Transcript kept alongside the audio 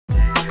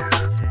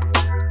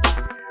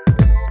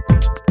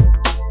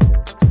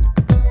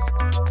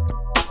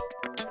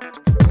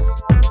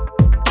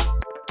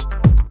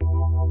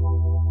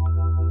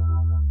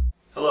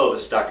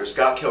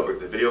Scott Kilberg,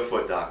 the Video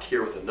Foot Doc,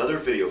 here with another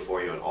video for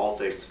you on all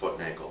things foot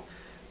and ankle.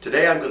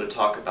 Today I'm going to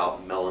talk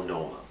about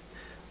melanoma.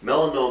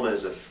 Melanoma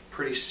is a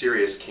pretty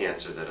serious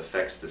cancer that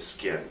affects the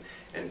skin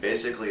and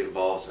basically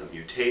involves a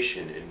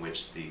mutation in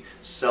which the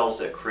cells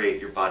that create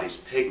your body's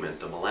pigment,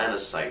 the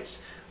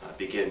melanocytes,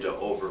 begin to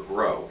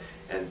overgrow.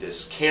 And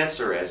this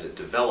cancer, as it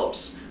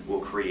develops,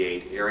 will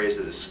create areas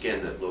of the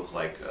skin that look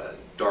like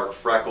dark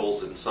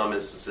freckles in some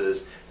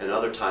instances, and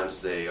other times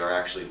they are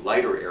actually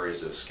lighter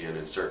areas of skin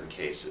in certain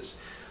cases.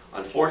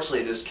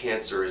 Unfortunately, this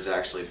cancer is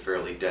actually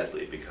fairly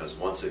deadly because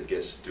once it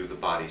gets through the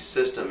body's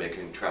system, it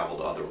can travel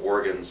to other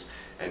organs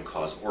and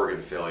cause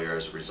organ failure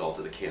as a result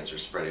of the cancer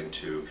spreading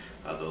to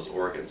those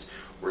organs.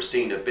 We're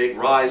seeing a big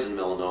rise in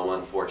melanoma,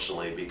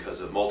 unfortunately, because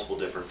of multiple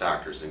different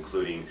factors,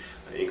 including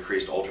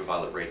increased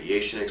ultraviolet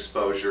radiation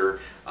exposure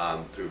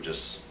through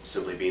just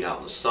simply being out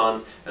in the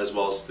sun, as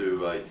well as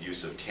through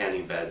use of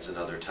tanning beds and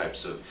other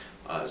types of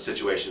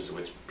situations in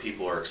which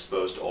people are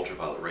exposed to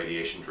ultraviolet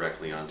radiation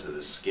directly onto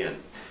the skin.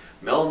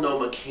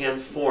 Melanoma can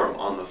form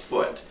on the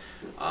foot.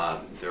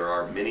 There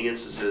are many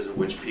instances in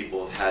which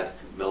people have had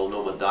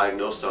melanoma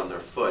diagnosed on their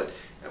foot,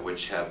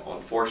 which have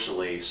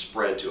unfortunately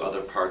spread to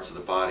other parts of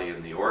the body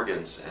and the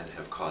organs and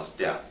have caused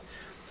death.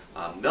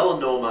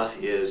 Melanoma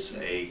is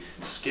a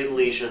skin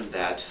lesion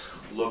that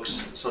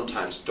looks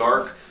sometimes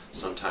dark,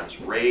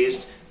 sometimes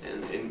raised,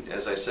 and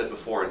as I said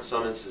before, in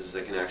some instances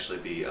it can actually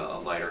be a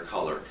lighter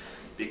color.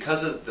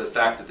 Because of the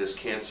fact that this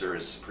cancer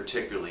is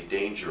particularly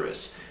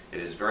dangerous, it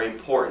is very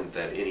important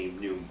that any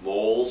new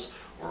moles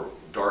or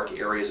dark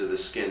areas of the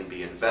skin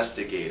be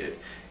investigated.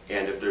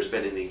 And if there's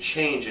been any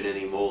change in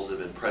any moles that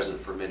have been present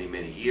for many,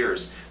 many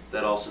years,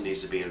 that also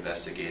needs to be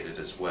investigated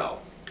as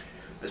well.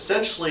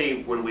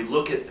 Essentially, when we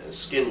look at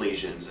skin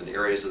lesions and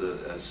areas of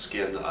the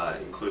skin,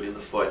 including the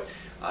foot,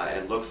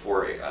 and look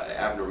for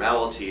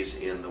abnormalities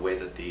in the way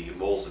that the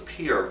moles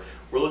appear,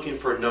 we're looking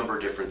for a number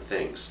of different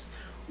things.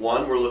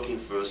 One, we're looking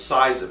for the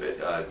size of it.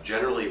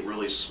 Generally,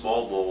 really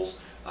small moles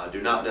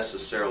do not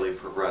necessarily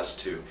progress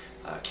to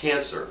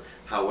cancer.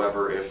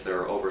 However, if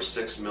they're over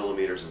 6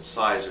 millimeters in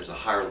size, there's a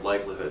higher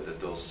likelihood that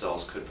those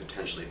cells could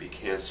potentially be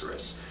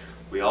cancerous.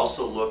 We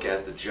also look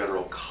at the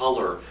general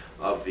color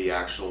of the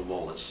actual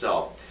mole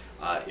itself.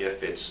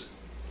 If it's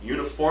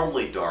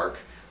uniformly dark,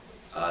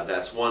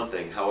 that's one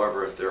thing.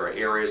 However, if there are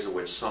areas in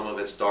which some of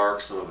it's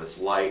dark, some of it's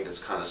light, and it's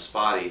kind of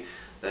spotty,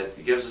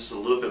 that gives us a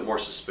little bit more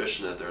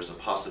suspicion that there's a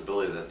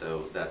possibility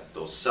that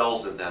those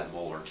cells in that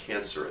mole are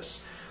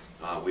cancerous.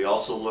 We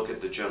also look at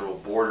the general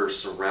border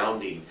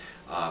surrounding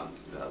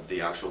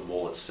the actual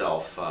mole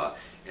itself,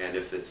 and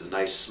if it's a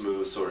nice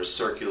smooth sort of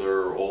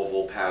circular or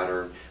oval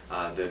pattern,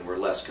 then we're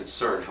less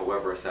concerned.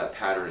 However, if that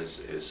pattern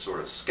is sort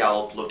of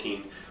scalloped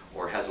looking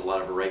or has a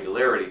lot of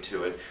irregularity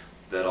to it,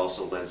 that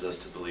also lends us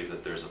to believe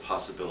that there's a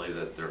possibility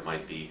that there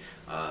might be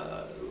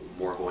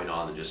more going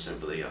on than just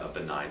simply a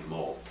benign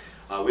mole.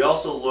 We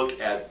also look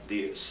at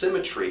the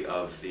symmetry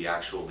of the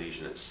actual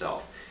lesion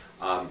itself.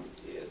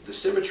 The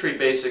symmetry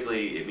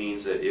basically, it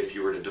means that if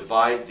you were to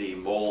divide the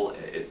mole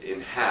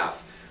in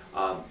half,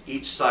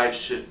 each side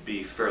should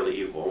be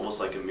fairly equal, almost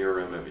like a mirror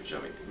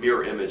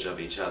image of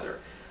each other.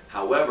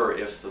 However,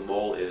 if the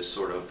mole is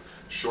sort of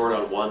short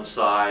on one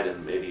side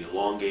and maybe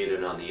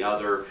elongated on the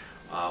other,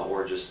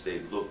 or just they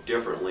look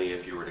differently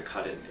if you were to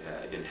cut it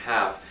in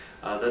half,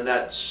 then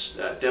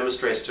that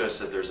demonstrates to us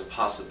that there's a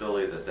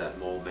possibility that that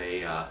mole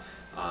may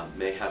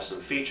have some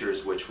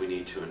features which we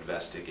need to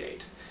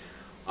investigate.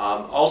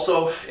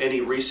 Also,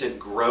 any recent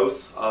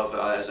growth of,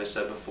 as I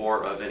said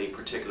before, of any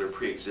particular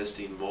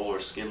pre-existing mole or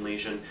skin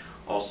lesion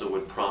also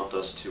would prompt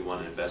us to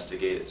want to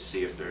investigate it to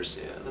see if there's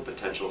the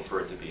potential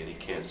for it to be any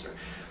cancer.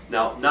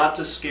 Now, not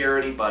to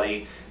scare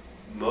anybody,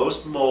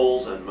 most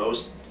moles and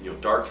most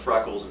dark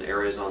freckles and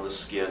areas on the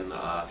skin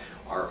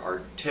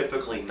are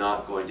typically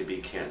not going to be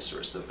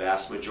cancerous. The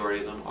vast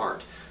majority of them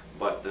aren't.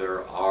 But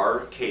there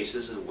are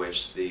cases in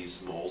which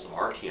these moles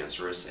are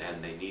cancerous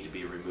and they need to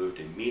be removed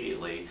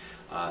immediately,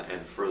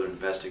 and further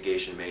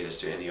investigation made as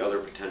to any other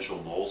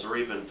potential moles, or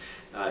even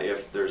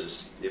if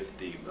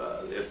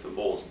the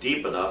mole is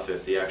deep enough,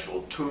 if the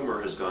actual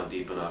tumor has gone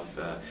deep enough,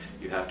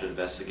 you have to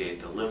investigate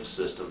the lymph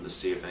system to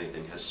see if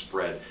anything has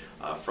spread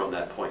from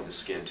that point in the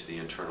skin to the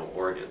internal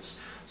organs.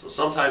 So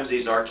sometimes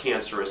these are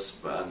cancerous,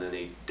 and then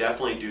they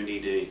definitely do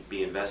need to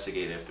be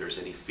investigated if there's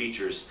any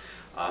features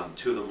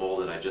to the mole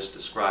that I just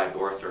described,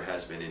 or if there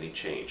has been any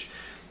change.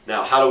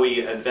 Now, how do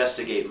we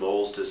investigate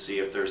moles to see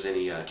if there's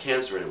any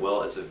cancer in it?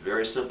 Well, it's a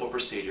very simple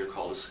procedure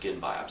called a skin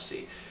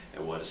biopsy.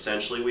 And what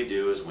essentially we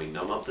do is we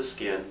numb up the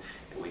skin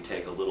and we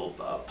take a little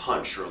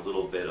punch or a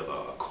little bit of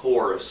a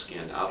core of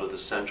skin out of the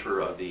center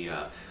of the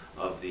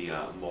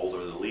mole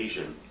or the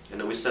lesion.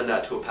 And then we send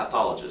that to a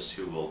pathologist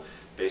who will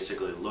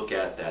basically look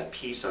at that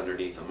piece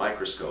underneath a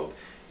microscope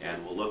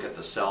and will look at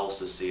the cells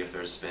to see if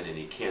there's been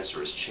any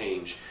cancerous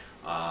change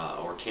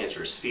or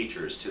cancerous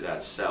features to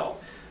that cell.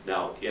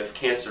 Now, if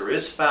cancer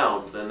is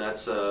found, then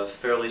that's a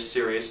fairly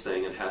serious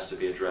thing and has to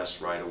be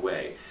addressed right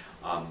away.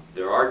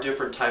 There are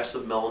different types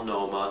of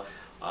melanoma.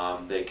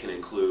 They can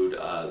include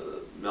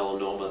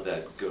melanoma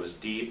that goes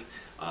deep,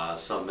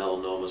 Some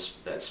melanomas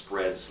that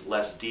spreads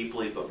less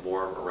deeply but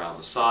more around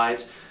the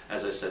sides.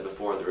 As I said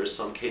before, there is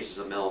some cases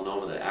of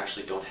melanoma that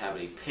actually don't have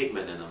any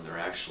pigment in them. They're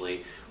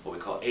actually what we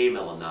call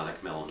amelanotic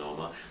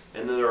melanoma.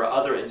 And then there are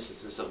other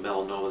instances of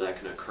melanoma that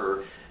can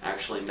occur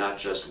actually not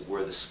just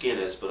where the skin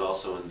is, but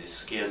also in the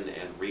skin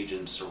and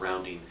regions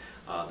surrounding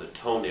the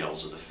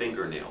toenails or the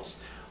fingernails.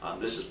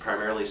 This is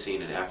primarily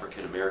seen in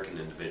African American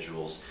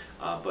individuals,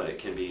 but it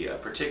can be a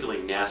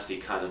particularly nasty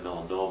kind of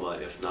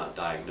melanoma if not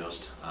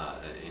diagnosed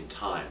in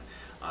time.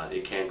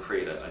 It can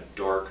create a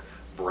dark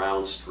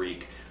brown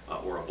streak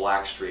or a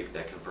black streak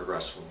that can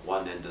progress from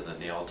one end of the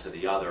nail to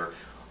the other.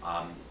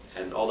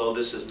 And although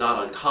this is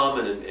not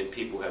uncommon in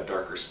people who have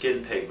darker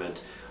skin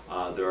pigment,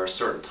 there are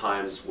certain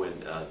times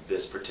when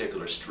this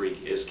particular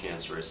streak is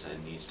cancerous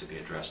and needs to be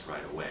addressed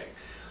right away.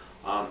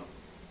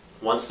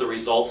 Once the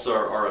results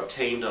are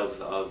obtained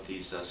of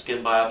these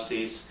skin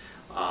biopsies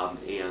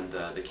and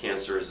the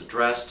cancer is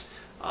addressed,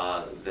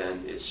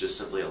 then it's just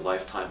simply a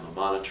lifetime of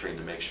monitoring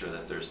to make sure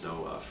that there's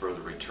no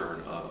further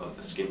return of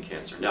the skin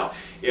cancer. Now,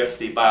 if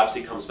the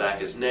biopsy comes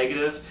back as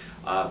negative,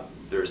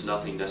 there's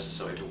nothing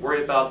necessarily to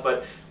worry about,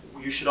 but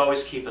you should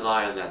always keep an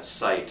eye on that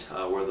site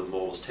where the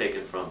mole is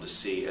taken from to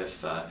see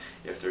if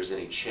there's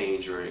any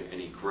change or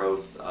any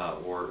growth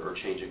or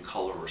change in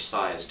color or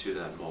size to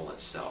that mole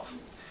itself.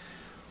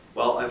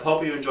 Well, I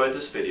hope you enjoyed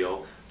this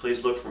video.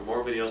 Please look for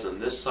more videos on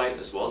this site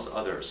as well as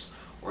others,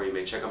 or you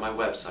may check out my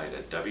website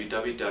at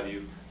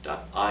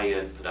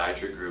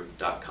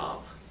www.inpodiatrygroup.com.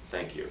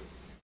 Thank you.